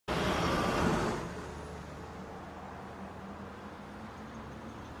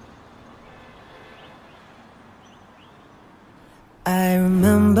I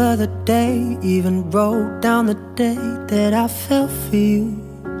remember the day, even wrote down the day that I fell for you.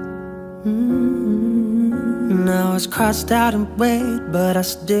 Now it's crossed out in red, but I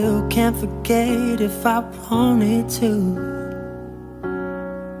still can't forget if I wanted to.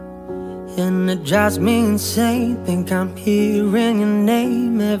 And it drives me insane, think I'm hearing your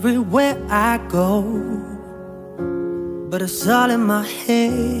name everywhere I go. But it's all in my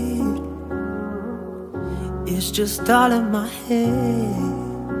head, it's just all in my head.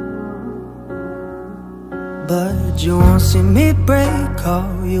 But you won't see me break,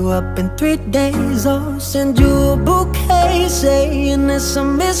 call you up in 3 days, or send you a bouquet saying it's a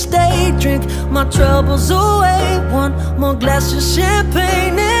mistake. Drink my troubles away, one more glass of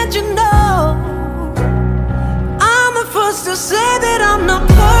champagne. And you know I'm the first to say that I'm not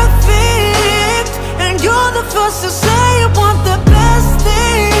perfect, and you're the first to say you want the best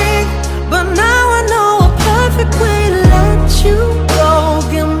thing. But now I know a perfect way to let you go.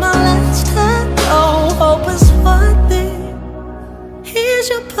 Get my last hello, hope it's worth it. Here's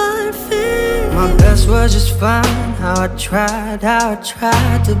your perfect. My best was just fine. How I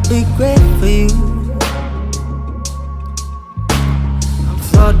tried to be great for you. I'm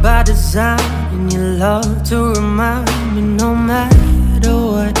flawed by design, and you love to remind me no matter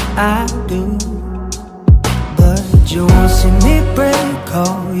what I do. But you won't see me break,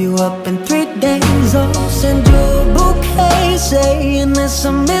 call you up in 3 days, or send you a bouquet saying it's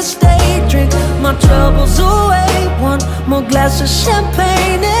a mistake. Drink my troubles away, one more glass of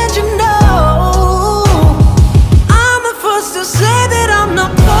champagne.